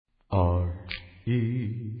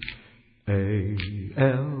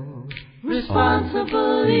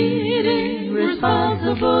Responsible eating,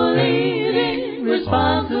 responsible eating,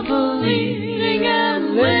 responsible eating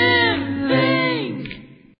and living.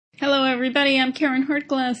 Hello everybody, I'm Karen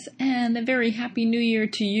Hartglass and a very happy new year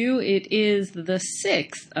to you. It is the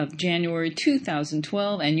 6th of January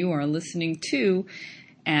 2012 and you are listening to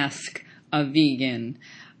Ask a Vegan.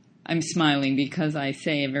 I'm smiling because I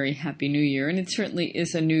say a very happy new year, and it certainly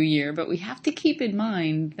is a new year, but we have to keep in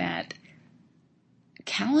mind that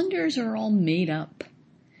calendars are all made up,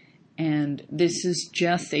 and this is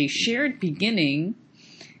just a shared beginning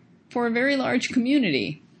for a very large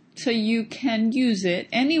community. So you can use it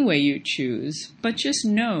any way you choose, but just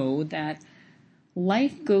know that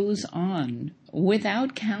life goes on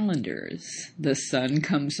without calendars. The sun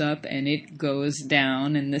comes up and it goes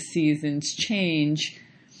down, and the seasons change.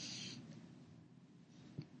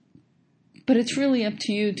 But it's really up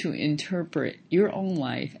to you to interpret your own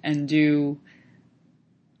life and do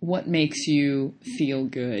what makes you feel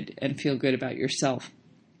good and feel good about yourself.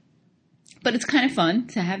 But it's kind of fun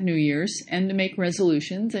to have New Year's and to make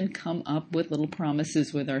resolutions and come up with little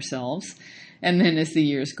promises with ourselves. And then as the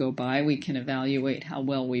years go by, we can evaluate how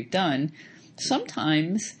well we've done.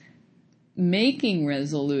 Sometimes making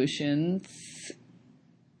resolutions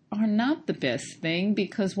are not the best thing,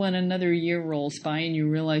 because when another year rolls by and you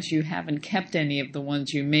realize you haven't kept any of the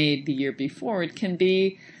ones you made the year before, it can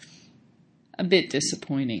be a bit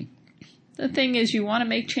disappointing. The thing is, you want to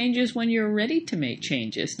make changes when you're ready to make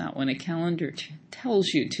changes, not when a calendar tells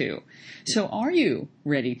you to. So are you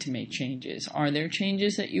ready to make changes? Are there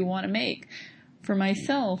changes that you want to make? For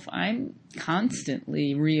myself, I'm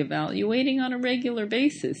constantly reevaluating on a regular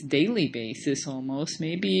basis, daily basis almost,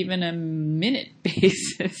 maybe even a minute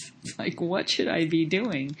basis. It's like, what should I be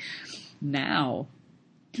doing now?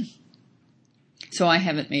 So I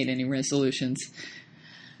haven't made any resolutions.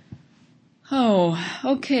 Oh,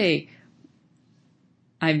 okay.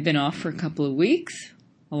 I've been off for a couple of weeks.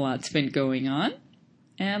 A lot's been going on.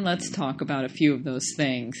 And let's talk about a few of those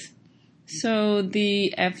things. So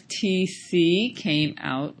the FTC came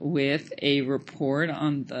out with a report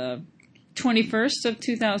on the 21st of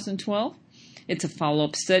 2012. It's a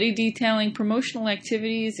follow-up study detailing promotional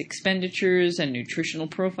activities, expenditures, and nutritional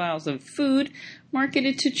profiles of food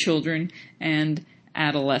marketed to children and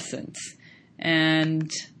adolescents.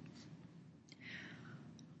 And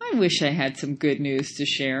I wish I had some good news to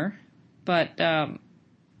share, but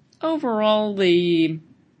overall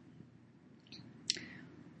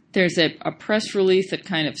there's a press release that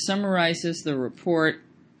kind of summarizes the report,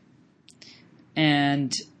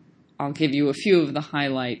 and I'll give you a few of the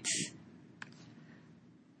highlights.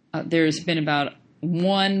 There's been about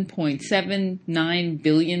 $1.79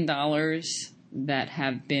 billion that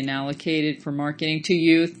have been allocated for marketing to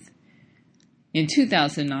youth in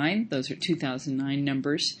 2009. Those are 2009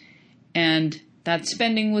 numbers. And that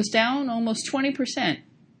spending was down almost 20%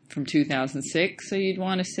 from 2006. So you'd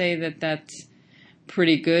want to say that that's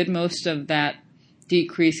pretty good. Most of that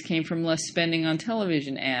decrease came from less spending on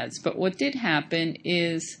television ads. But what did happen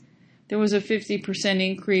is there was a 50%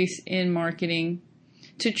 increase in marketing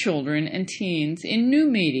to children and teens in new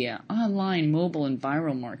media, online, mobile, and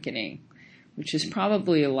viral marketing, which is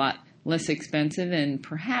probably a lot less expensive and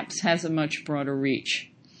perhaps has a much broader reach.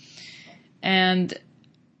 And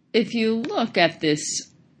if you look at this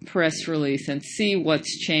press release and see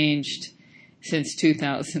what's changed since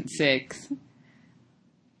 2006,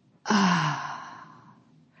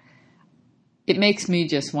 it makes me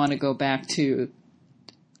just want to go back to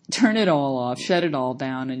turn it all off, shut it all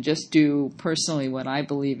down, and just do personally what I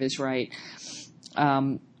believe is right.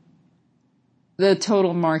 The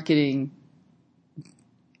total marketing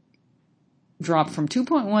dropped from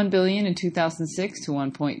 $2.1 billion in 2006 to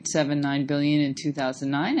 $1.79 billion in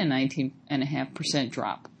 2009, a 19.5%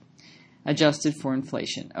 drop, adjusted for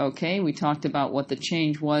inflation. Okay, we talked about what the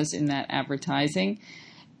change was in that advertising,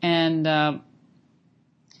 and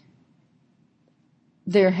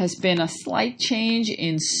there has been a slight change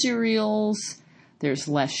in cereals. There's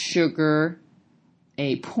less sugar,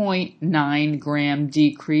 a 0.9 gram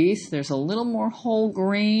decrease. There's a little more whole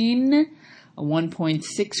grain, a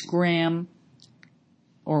 1.6 gram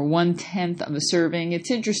or 1/10 of a serving.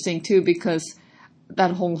 It's interesting too, because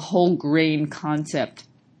that whole grain concept,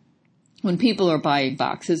 when people are buying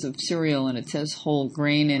boxes of cereal and it says whole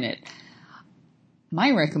grain in it,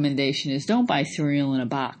 my recommendation is don't buy cereal in a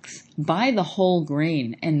box. Buy the whole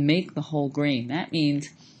grain and make the whole grain. That means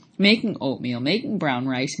making oatmeal, making brown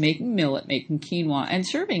rice, making millet, making quinoa, and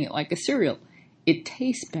serving it like a cereal. It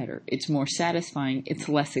tastes better. It's more satisfying. It's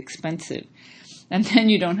less expensive. And then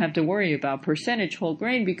you don't have to worry about percentage whole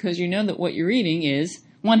grain, because you know that what you're eating is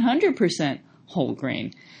 100% whole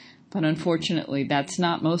grain. But unfortunately, that's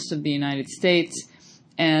not most of the United States,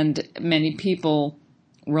 and many people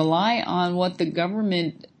rely on what the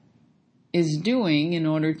government is doing in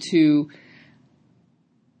order to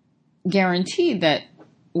guarantee that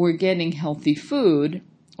we're getting healthy food,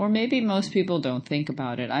 or maybe most people don't think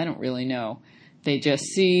about it. I don't really know. They just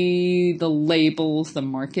see the labels, the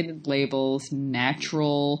marketed labels,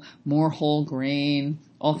 natural, more whole grain,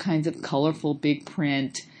 all kinds of colorful big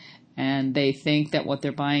print, and they think that what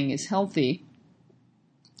they're buying is healthy.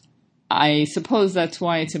 I suppose that's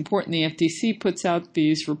why it's important the FTC puts out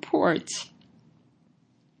these reports.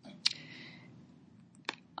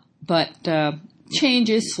 But change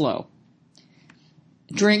is slow.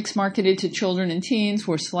 Drinks marketed to children and teens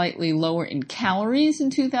were slightly lower in calories in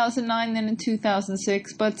 2009 than in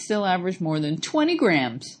 2006, but still averaged more than 20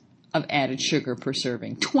 grams of added sugar per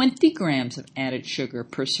serving. 20 grams of added sugar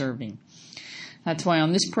per serving. That's why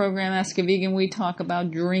on this program, Ask a Vegan, we talk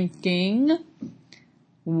about drinking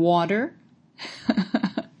water.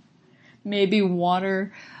 Maybe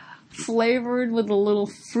water flavored with a little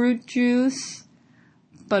fruit juice.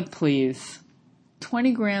 But please,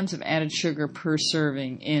 20 grams of added sugar per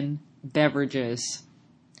serving in beverages.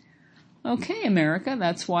 Okay, America,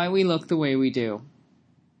 that's why we look the way we do.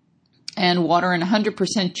 And water and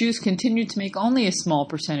 100% juice continued to make only a small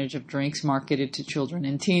percentage of drinks marketed to children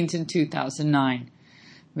and teens in 2009.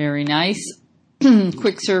 Very nice.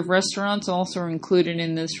 Quick-serve restaurants also are included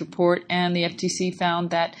in this report, and the FTC found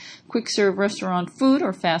that quick-serve restaurant food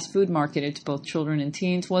or fast food marketed to both children and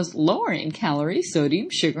teens was lower in calories, sodium,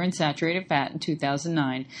 sugar, and saturated fat in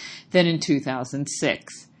 2009 than in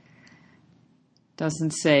 2006.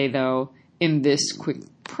 Doesn't say, though, in this quick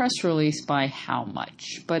press release by how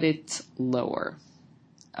much, but it's lower.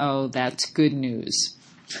 Oh, that's good news.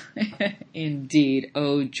 Indeed.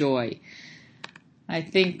 Oh, joy. I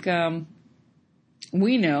think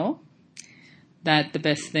we know that the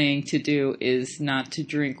best thing to do is not to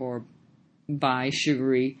drink or buy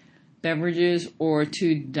sugary beverages or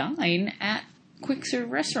to dine at quick-serve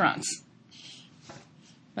restaurants.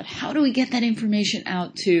 But how do we get that information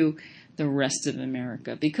out to the rest of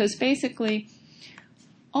America? Because basically,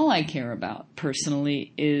 all I care about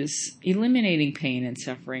personally is eliminating pain and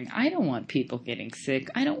suffering. I don't want people getting sick.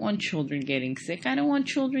 I don't want children getting sick. I don't want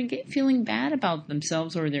children feeling bad about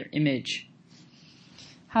themselves or their image.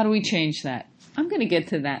 How do we change that? I'm going to get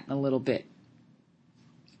to that in a little bit.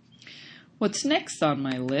 What's next on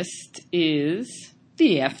my list is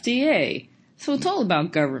the FDA. So it's all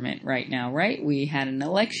about government right now, right? We had an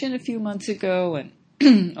election a few months ago, and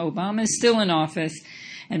Obama is still in office.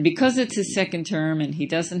 And because it's his second term and he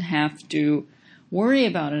doesn't have to worry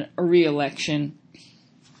about a re-election,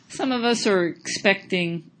 some of us are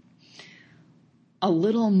expecting a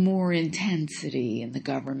little more intensity in the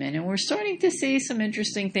government, and we're starting to see some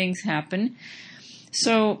interesting things happen.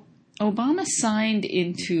 So Obama signed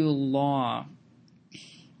into law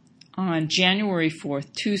on January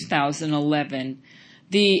 4th, 2011,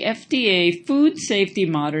 the FDA Food Safety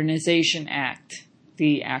Modernization Act.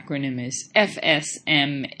 The acronym is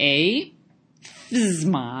FSMA,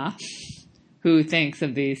 FSMA. Who thinks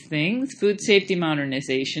of these things? Food Safety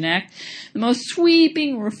Modernization Act, the most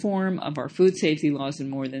sweeping reform of our food safety laws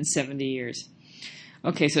in more than 70 years.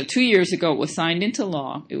 Okay, so 2 years ago it was signed into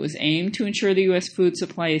law. It was aimed to ensure the U.S. food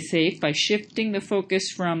supply is safe by shifting the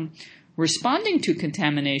focus from responding to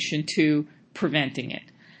contamination to preventing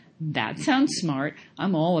it. That sounds smart.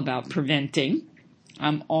 I'm all about preventing.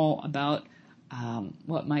 I'm all about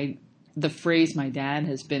the phrase my dad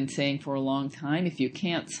has been saying for a long time: if you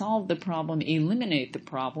can't solve the problem, eliminate the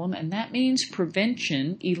problem. And that means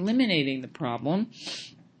prevention, eliminating the problem.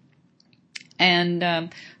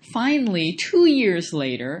 And finally, 2 years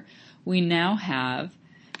later, we now have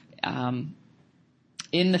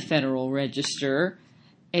in the Federal Register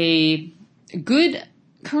a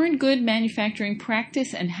current good manufacturing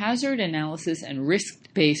practice and hazard analysis and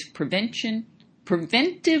risk-based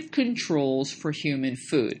preventive controls for human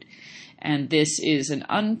food. And this is an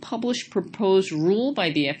unpublished proposed rule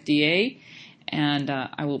by the FDA, and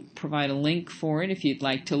I will provide a link for it if you'd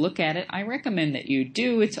like to look at it. I recommend that you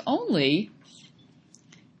do. It's only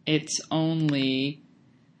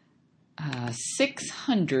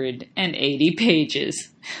 680 pages.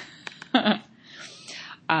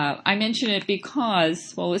 I mention it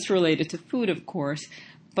because, well, it's related to food, of course,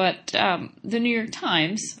 but the New York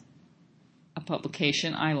Times, a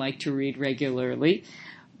publication I like to read regularly,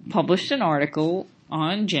 published an article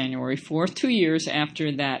on January 4th, 2 years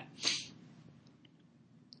after that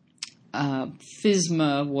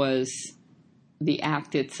FSMA the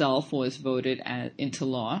act itself was voted into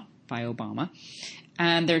law. by Obama.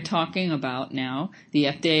 And they're talking about now the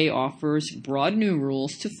FDA offers broad new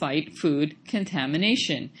rules to fight food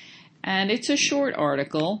contamination. And it's a short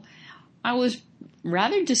article. I was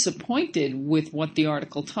rather disappointed with what the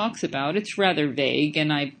article talks about. It's rather vague,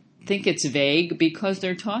 and I think it's vague because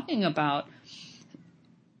they're talking about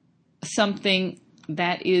something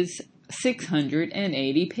that is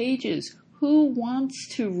 680 pages. Who wants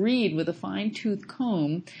to read with a fine-tooth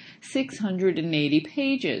comb 680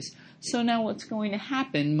 pages? So now what's going to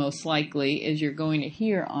happen, most likely, is you're going to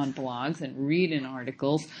hear on blogs and read in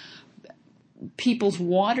articles people's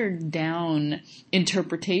watered-down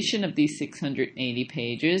interpretation of these 680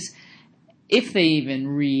 pages, if they even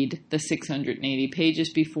read the 680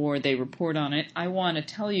 pages before they report on it. I want to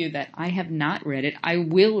tell you that I have not read it. I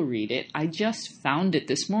will read it. I just found it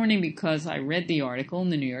this morning because I read the article in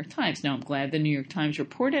the New York Times. Now, I'm glad the New York Times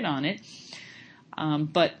reported on it.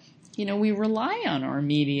 But, we rely on our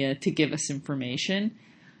media to give us information.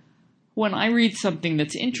 When I read something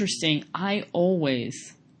that's interesting, I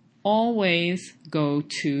always go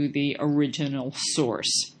to the original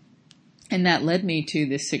source. And that led me to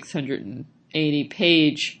this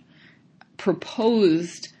 680-page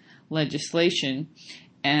proposed legislation.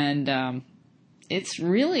 And it's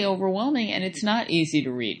really overwhelming, and it's not easy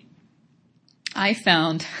to read. I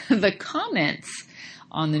found the comments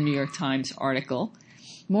on the New York Times article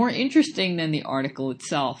more interesting than the article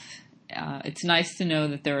itself. It's nice to know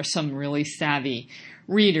that there are some really savvy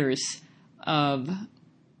readers of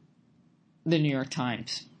the New York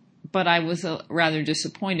Times. But I was rather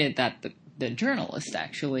disappointed that the journalist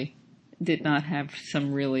actually did not have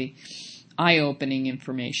some really eye-opening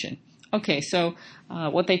information. Okay, so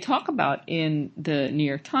what they talk about in the New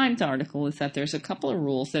York Times article is that there's a couple of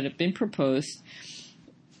rules that have been proposed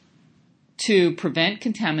to prevent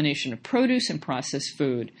contamination of produce and processed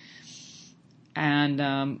food.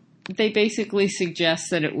 And they basically suggest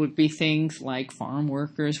that it would be things like farm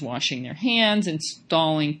workers washing their hands,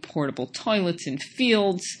 installing portable toilets in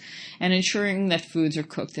fields, and ensuring that foods are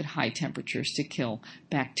cooked at high temperatures to kill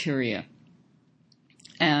bacteria.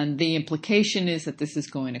 And the implication is that this is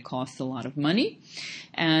going to cost a lot of money,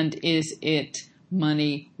 and is it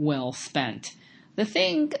money well spent? The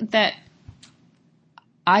thing that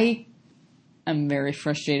I am very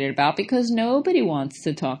frustrated about, because nobody wants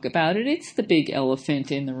to talk about it, it's the big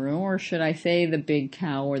elephant in the room, or should I say the big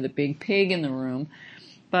cow or the big pig in the room.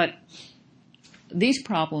 But these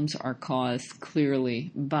problems are caused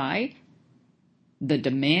clearly by the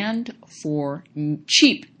demand for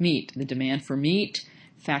cheap meat, the demand for meat,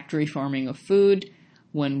 factory farming of food.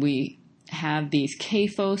 When we have these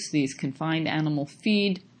CAFOs, these confined animal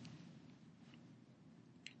feed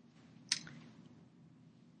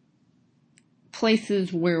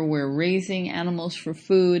places where we're raising animals for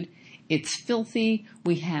food, it's filthy.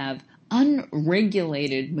 We have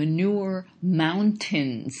unregulated manure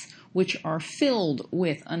mountains, which are filled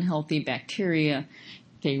with unhealthy bacteria.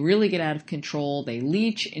 They really get out of control. They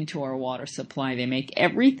leach into our water supply. They make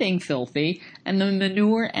everything filthy. And the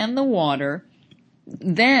manure and the water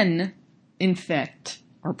then infect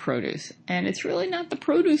our produce. And it's really not the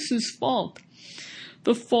produce's fault.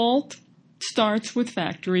 The fault starts with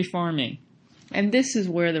factory farming. And this is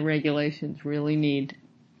where the regulations really need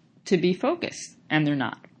to be focused, and they're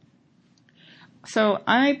not. So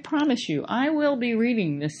I promise you, I will be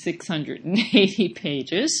reading this 680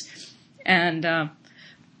 pages, and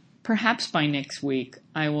perhaps by next week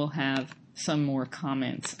I will have some more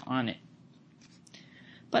comments on it.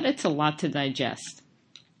 But it's a lot to digest.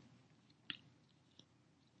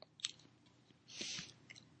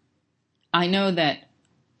 I know that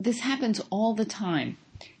this happens all the time.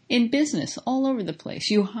 In business, all over the place,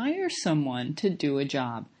 you hire someone to do a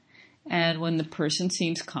job. And when the person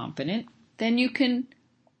seems competent, then you can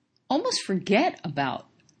almost forget about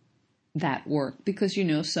that work because you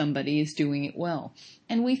know somebody is doing it well.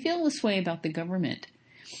 And we feel this way about the government.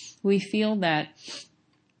 We feel that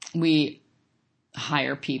we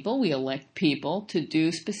hire people, we elect people to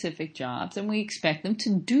do specific jobs, and we expect them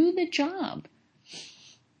to do the job.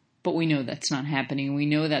 But we know that's not happening. We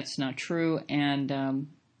know that's not true. And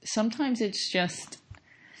sometimes it's just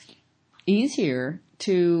easier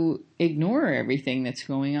to ignore everything that's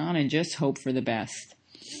going on and just hope for the best.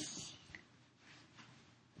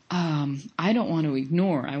 I don't want to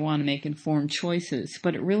ignore. I want to make informed choices.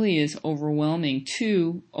 But it really is overwhelming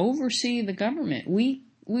to oversee the government. We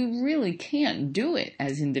really can't do it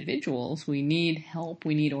as individuals. We need help.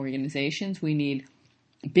 We need organizations. We need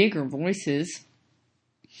bigger voices.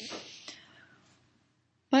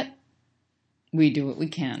 But we do what we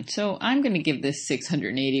can. So I'm going to give this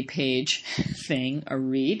 680-page thing a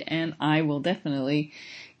read, and I will definitely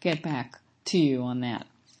get back to you on that.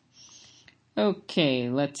 Okay,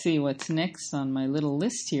 let's see what's next on my little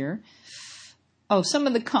list here. Oh, some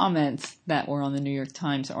of the comments that were on the New York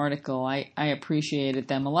Times article, I appreciated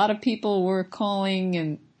them. A lot of people were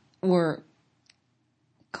calling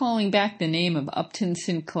back the name of Upton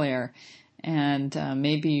Sinclair. And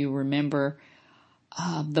maybe you remember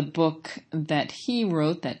the book that he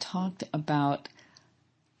wrote that talked about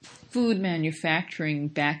food manufacturing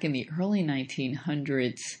back in the early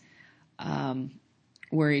 1900s,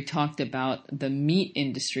 where he talked about the meat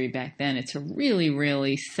industry back then. It's a really,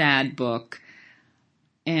 really sad book.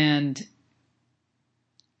 And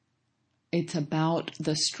it's about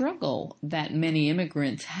the struggle that many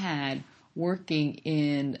immigrants had working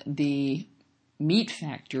in the meat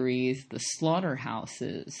factories, the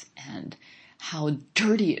slaughterhouses, and how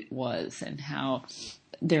dirty it was and how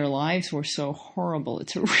their lives were so horrible.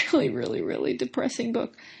 It's a really, really, really depressing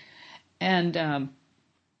book. And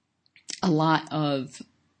a lot of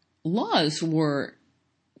laws were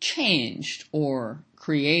changed or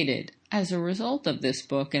created as a result of this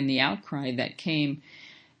book and the outcry that came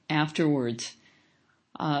afterwards.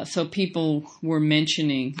 So people were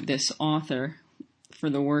mentioning this author for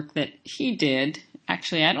the work that he did.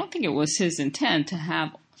 Actually, I don't think it was his intent to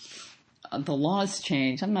have the laws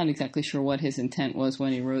changed. I'm not exactly sure what his intent was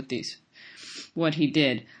when he wrote what he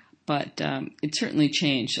did, but it certainly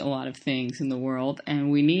changed a lot of things in the world,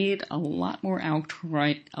 and we need a lot more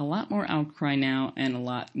outcry now, and a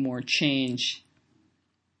lot more change.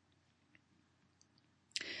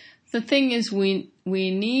 The thing is, we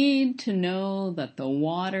need to know that the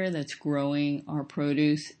water that's growing our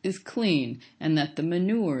produce is clean, and that the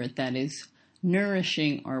manure that is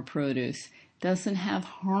nourishing our produce doesn't have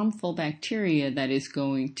harmful bacteria that is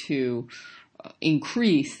going to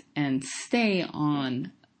increase and stay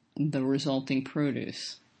on the resulting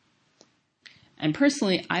produce. And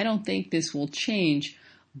personally, I don't think this will change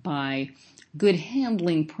by good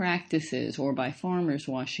handling practices or by farmers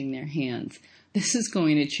washing their hands. This is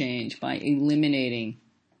going to change by eliminating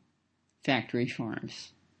factory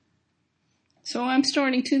farms. So I'm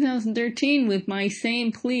starting 2013 with my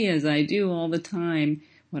same plea as I do all the time.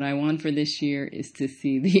 What I want for this year is to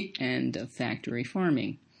see the end of factory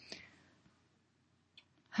farming.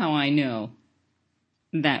 How I know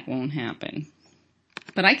that won't happen.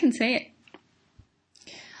 But I can say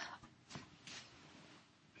it.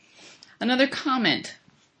 Another comment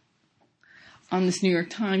on this New York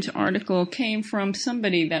Times article came from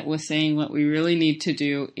somebody that was saying what we really need to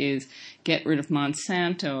do is get rid of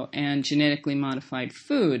Monsanto and genetically modified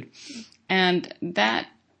food. And that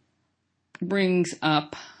brings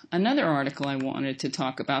up another article I wanted to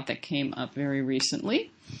talk about that came up very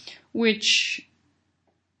recently, which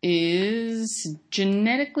is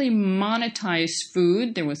genetically monetized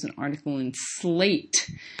food. There was an article in Slate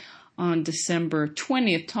on December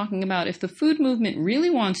 20th talking about if the food movement really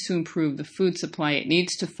wants to improve the food supply, it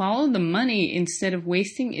needs to follow the money instead of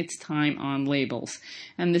wasting its time on labels.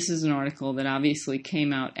 And this is an article that obviously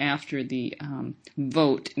came out after the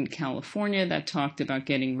vote in California that talked about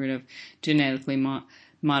getting rid of genetically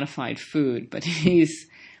modified food. But he's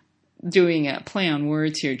doing a play on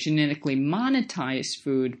words here, genetically monetized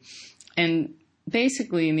food. And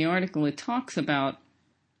basically in the article it talks about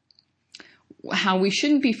how we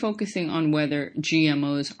shouldn't be focusing on whether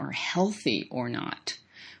GMOs are healthy or not.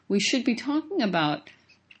 We should be talking about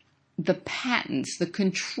the patents, the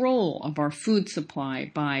control of our food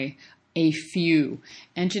supply by a few.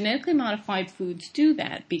 And genetically modified foods do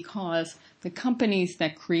that because the companies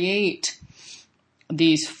that create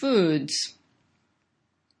these foods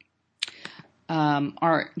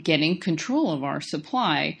are getting control of our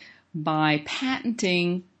supply by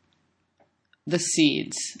patenting the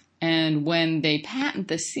seeds. And when they patent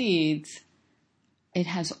the seeds, it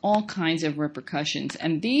has all kinds of repercussions.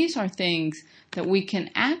 And these are things that we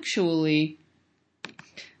can actually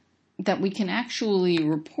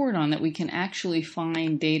report on, that we can actually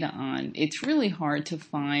find data on. It's really hard to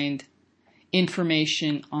find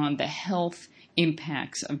information on the health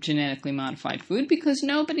impacts of genetically modified food because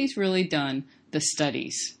nobody's really done the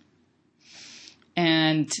studies.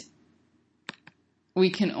 And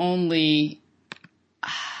we can only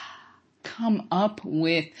come up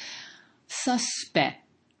with suspect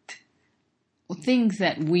things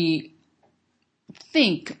that we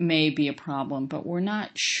think may be a problem, but we're not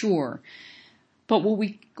sure. But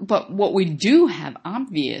what we do have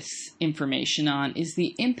obvious information on is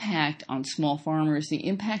the impact on small farmers, the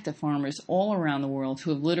impact of farmers all around the world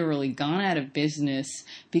who have literally gone out of business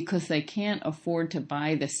because they can't afford to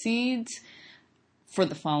buy the seeds for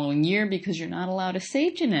the following year because you're not allowed to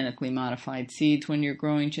save genetically modified seeds when you're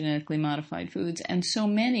growing genetically modified foods. And so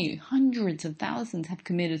many, hundreds of thousands, have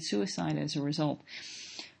committed suicide as a result.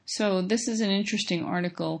 So this is an interesting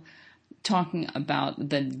article talking about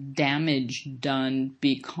the damage done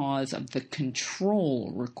because of the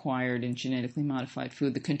control required in genetically modified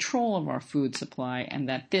food, the control of our food supply, and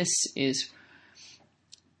that this is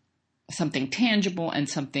something tangible and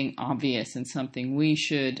something obvious and something we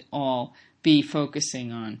should all be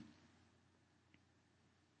focusing on.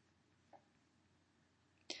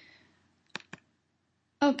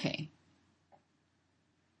 Okay.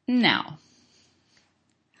 Now,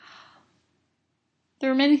 there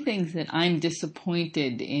are many things that I'm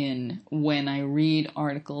disappointed in when I read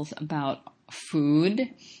articles about food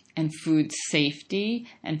and food safety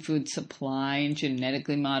and food supply and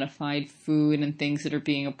genetically modified food and things that are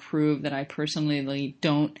being approved that I personally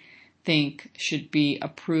don't think should be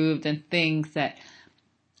approved, and things that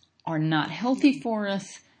are not healthy for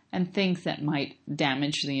us and things that might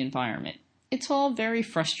damage the environment. It's all very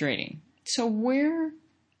frustrating. So where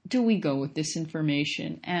do we go with this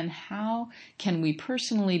information, and how can we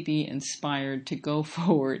personally be inspired to go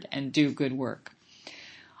forward and do good work?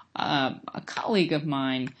 A colleague of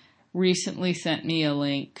mine recently sent me a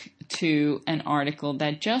link to an article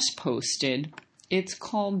that just posted. It's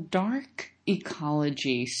called Dark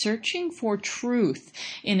Ecology, Searching for Truth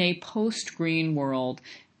in a Post-Green World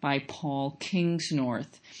by Paul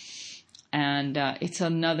Kingsnorth. And it's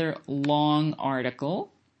another long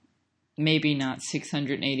article, maybe not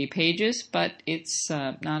 680 pages, but it's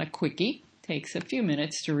not a quickie. Takes a few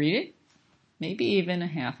minutes to read it, maybe even a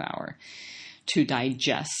half hour to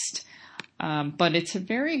digest. But it's a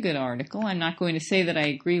very good article. I'm not going to say that I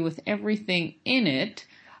agree with everything in it.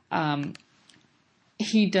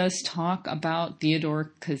 He does talk about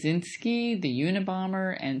Theodore Kaczynski, the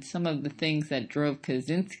Unabomber, and some of the things that drove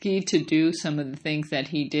Kaczynski to do some of the things that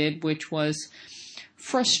he did, which was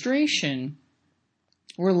frustration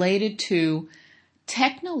related to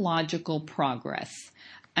technological progress.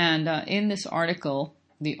 And in this article,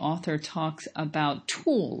 the author talks about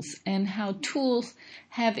tools and how tools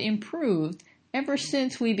have improved ever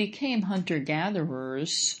since we became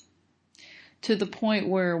hunter-gatherers, to the point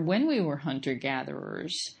where when we were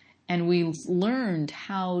hunter-gatherers and we learned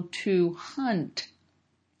how to hunt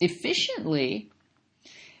efficiently,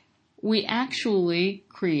 we actually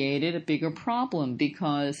created a bigger problem,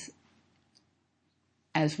 because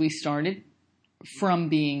as we started from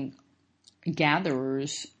being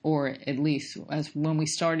gatherers, or at least as when we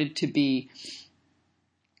started to be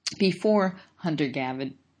before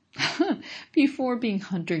being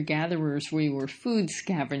hunter-gatherers, we were food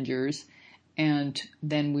scavengers, and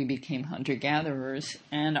then we became hunter-gatherers,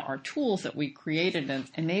 and our tools that we created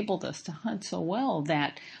enabled us to hunt so well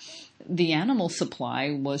that the animal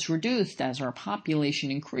supply was reduced as our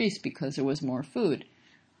population increased because there was more food.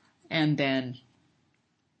 And then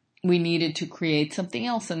we needed to create something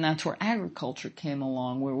else, and that's where agriculture came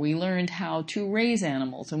along, where we learned how to raise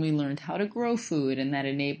animals and we learned how to grow food, and that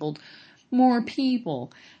enabled more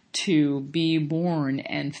people to be born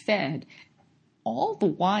and fed. All the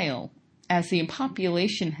while, as the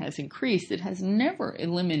population has increased, it has never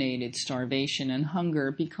eliminated starvation and hunger,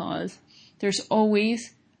 because there's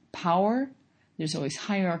always power, there's always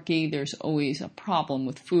hierarchy, there's always a problem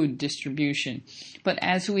with food distribution. But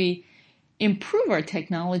as we improve our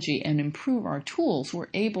technology and improve our tools, we're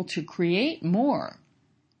able to create more.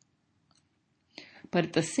 But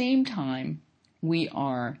at the same time, we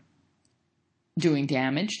are doing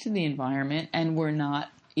damage to the environment, and we're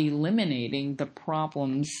not eliminating the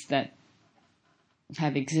problems that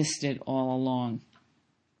have existed all along.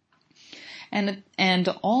 And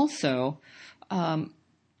also,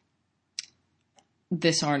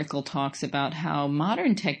 this article talks about how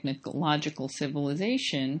modern technological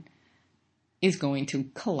civilization is going to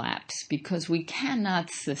collapse because we cannot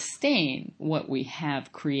sustain what we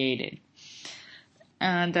have created.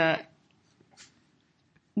 And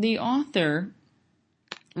the author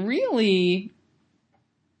really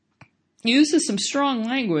uses some strong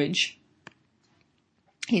language.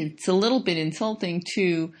 It's a little bit insulting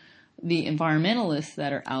to the environmentalists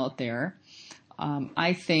that are out there.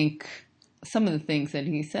 I think some of the things that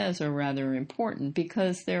he says are rather important,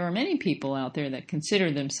 because there are many people out there that consider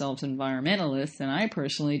themselves environmentalists, and I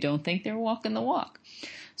personally don't think they're walking the walk.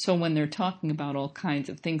 So when they're talking about all kinds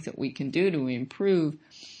of things that we can do to improve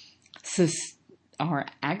our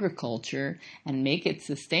agriculture and make it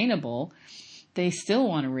sustainable, they still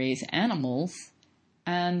want to raise animals,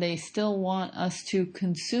 and they still want us to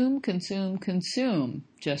consume,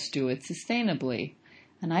 just do it sustainably.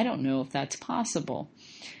 And I don't know if that's possible.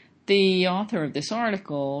 the author of this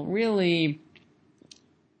article really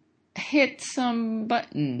hits some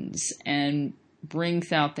buttons and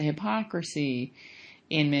brings out the hypocrisy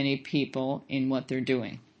in many people in what they're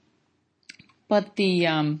doing. But the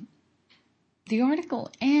article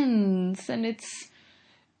ends, and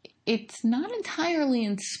it's not entirely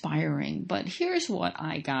inspiring, but here's what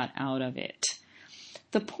I got out of it.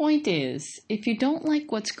 The point is, if you don't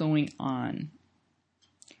like what's going on,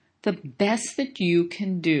 the best that you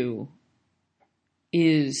can do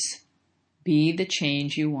is be the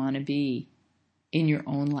change you want to be in your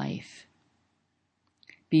own life.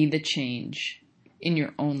 Be the change in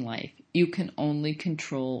your own life. You can only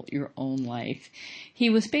control your own life.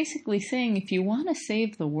 He was basically saying, if you want to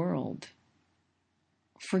save the world,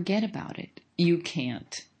 forget about it. You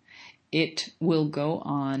can't. It will go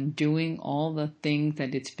on doing all the things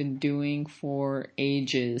that it's been doing for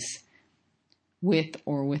ages, with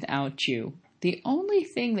or without you. The only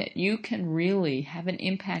thing that you can really have an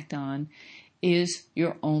impact on is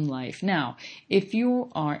your own life. Now, if you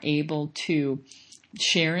are able to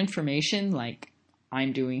share information like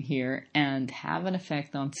I'm doing here and have an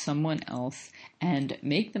effect on someone else and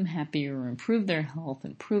make them happier or improve their health,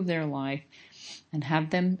 improve their life, and have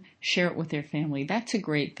them share it with their family, that's a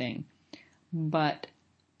great thing. But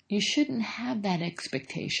you shouldn't have that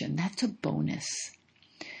expectation. That's a bonus.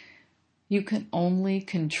 You can only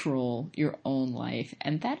control your own life,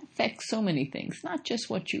 and that affects so many things, not just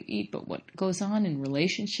what you eat, but what goes on in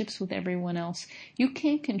relationships with everyone else. You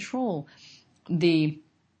can't control the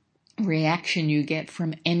reaction you get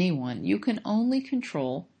from anyone. You can only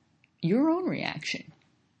control your own reaction.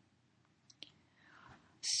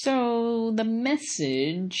 So the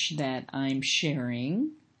message that I'm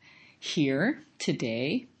sharing here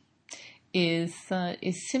today is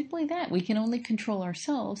simply that we can only control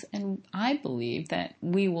ourselves, and I believe that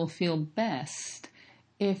we will feel best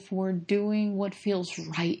if we're doing what feels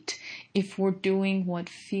right, if we're doing what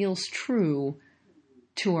feels true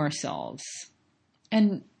to ourselves.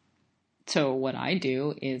 And so what I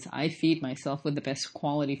do is I feed myself with the best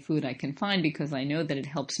quality food I can find because I know that it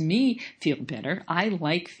helps me feel better. I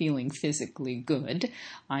like feeling physically good.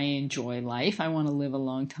 I enjoy life. I want to live a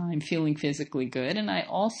long time feeling physically good. And I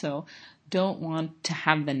also don't want to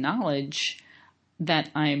have the knowledge that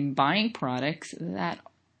I'm buying products that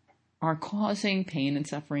are causing pain and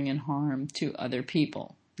suffering and harm to other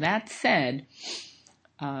people. That said,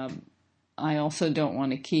 I also don't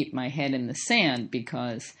want to keep my head in the sand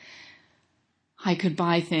because I could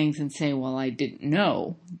buy things and say, well, I didn't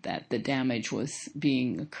know that the damage was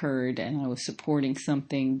being occurred and I was supporting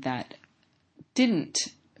something that didn't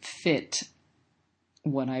fit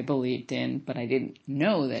what I believed in, but I didn't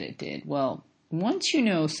know that it did. Well, once you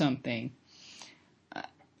know something,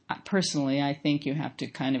 personally, I think you have to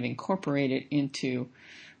kind of incorporate it into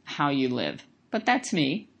how you live. But that's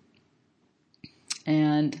me.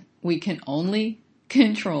 And we can only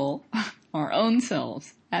control our own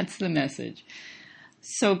selves. That's the message.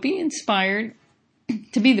 So be inspired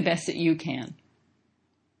to be the best that you can.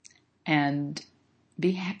 And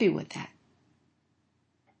be happy with that.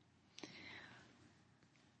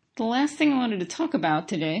 The last thing I wanted to talk about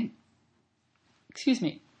today,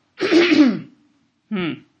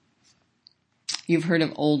 You've heard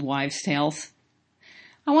of old wives' tales?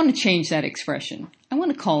 I want to change that expression. I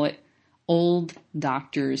want to call it old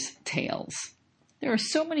doctors' tales. There are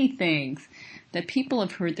so many things that people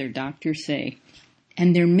have heard their doctors say,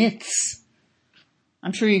 and they're myths.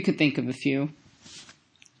 I'm sure you could think of a few.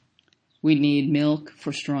 We need milk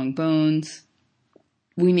for strong bones.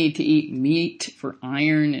 We need to eat meat for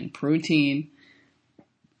iron and protein.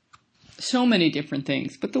 So many different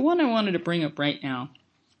things. But the one I wanted to bring up right now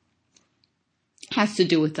has to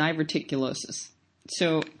do with diverticulosis.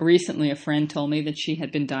 So recently a friend told me that she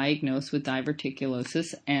had been diagnosed with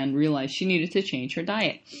diverticulosis and realized she needed to change her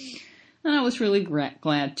diet. And I was really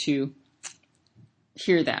glad to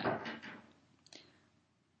hear that.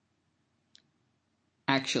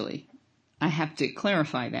 Actually, I have to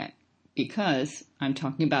clarify that because I'm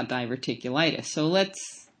talking about diverticulitis. So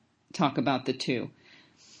let's talk about the two.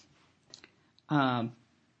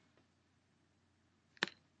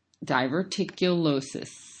 Diverticulosis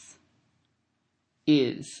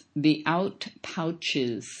is the out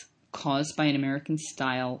pouches caused by an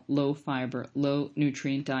American-style, low-fiber,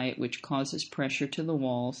 low-nutrient diet which causes pressure to the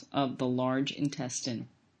walls of the large intestine.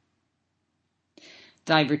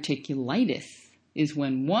 Diverticulitis is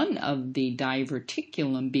when one of the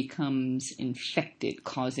diverticulum becomes infected,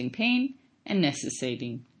 causing pain and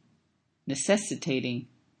necessitating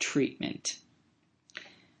treatment.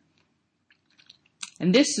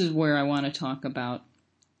 And this is where I want to talk about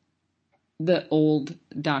the old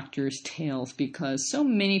doctor's tales, because so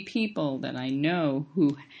many people that I know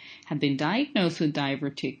who have been diagnosed with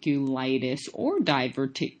diverticulitis or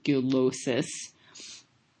diverticulosis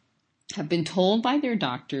have been told by their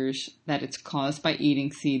doctors that it's caused by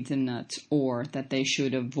eating seeds and nuts, or that they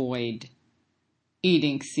should avoid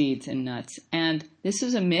eating seeds and nuts. And this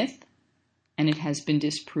is a myth, and it has been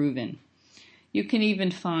disproven. You can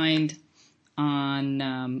even find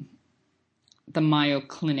on the Mayo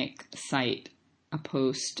Clinic site a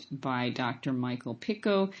post by Dr. Michael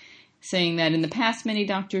Picco saying that in the past, many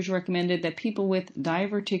doctors recommended that people with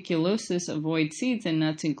diverticulosis avoid seeds and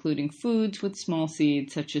nuts, including foods with small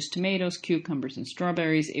seeds such as tomatoes, cucumbers, and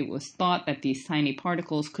strawberries. It was thought that these tiny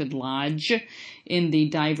particles could lodge in the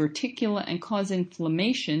diverticula and cause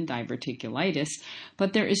inflammation, diverticulitis,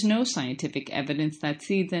 but there is no scientific evidence that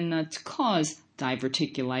seeds and nuts cause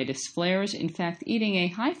diverticulitis flares. In fact, eating a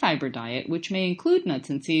high-fiber diet, which may include nuts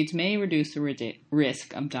and seeds, may reduce the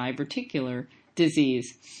risk of diverticular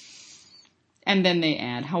disease. And then they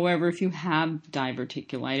add, however, if you have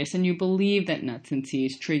diverticulitis and you believe that nuts and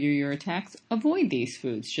seeds trigger your attacks, avoid these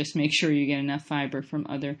foods. Just make sure you get enough fiber from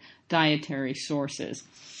other dietary sources.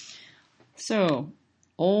 So,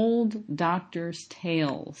 old doctor's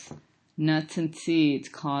tales. Nuts and seeds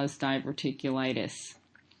cause diverticulitis.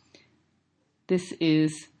 This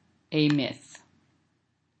is a myth.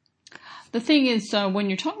 The thing is, when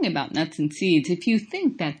you're talking about nuts and seeds, if you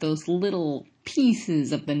think that those little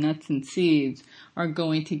pieces of the nuts and seeds are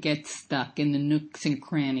going to get stuck in the nooks and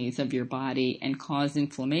crannies of your body and cause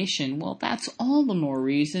inflammation, well, that's all the more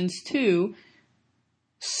reasons to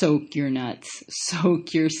soak your nuts,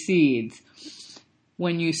 soak your seeds.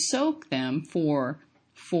 When you soak them for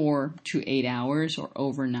 4 to 8 hours or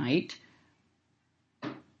overnight,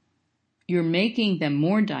 you're making them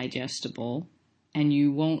more digestible, and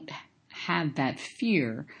you won't have that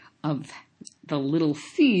fear of the little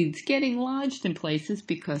seeds getting lodged in places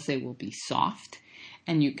because they will be soft,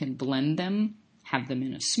 and you can blend them, have them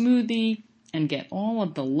in a smoothie, and get all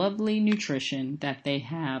of the lovely nutrition that they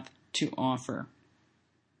have to offer.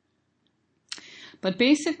 But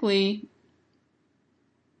basically,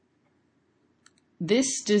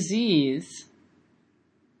 this disease,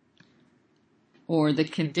 or the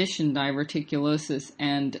condition diverticulosis,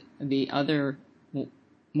 and the other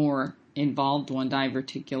more involved one,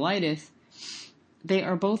 diverticulitis, they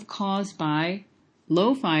are both caused by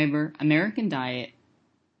low-fiber American diet,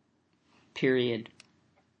 period.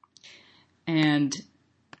 And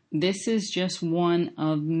this is just one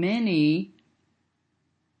of many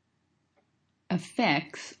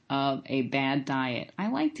effects of a bad diet. I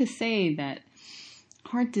like to say that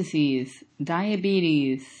heart disease,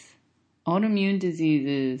 diabetes, autoimmune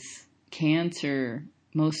diseases, cancer,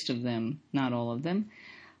 most of them, not all of them,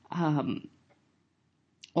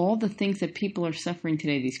 all the things that people are suffering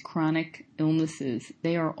today, these chronic illnesses,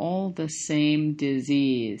 they are all the same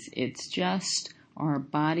disease. It's just our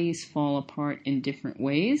bodies fall apart in different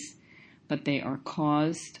ways, but they are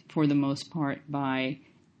caused, for the most part, by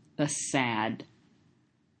the sad,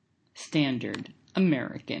 standard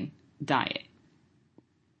American diet.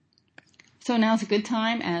 So now's a good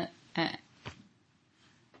time.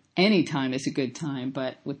 Any time is a good time,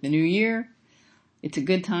 but with the new year, it's a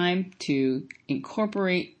good time to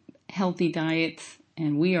incorporate healthy diets,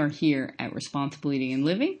 and we are here at Responsible Eating and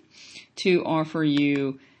Living to offer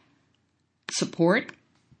you support,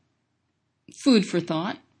 food for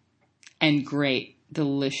thought, and great,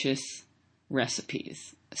 delicious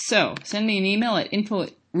recipes. So, send me an email at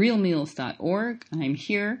info@realmeals.org. I'm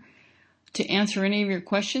here to answer any of your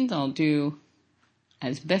questions. I'll do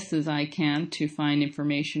as best as I can to find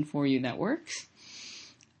information for you that works.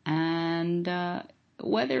 And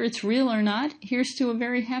whether it's real or not, here's to a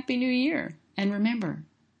very happy new year. And remember,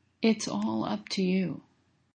 it's all up to you.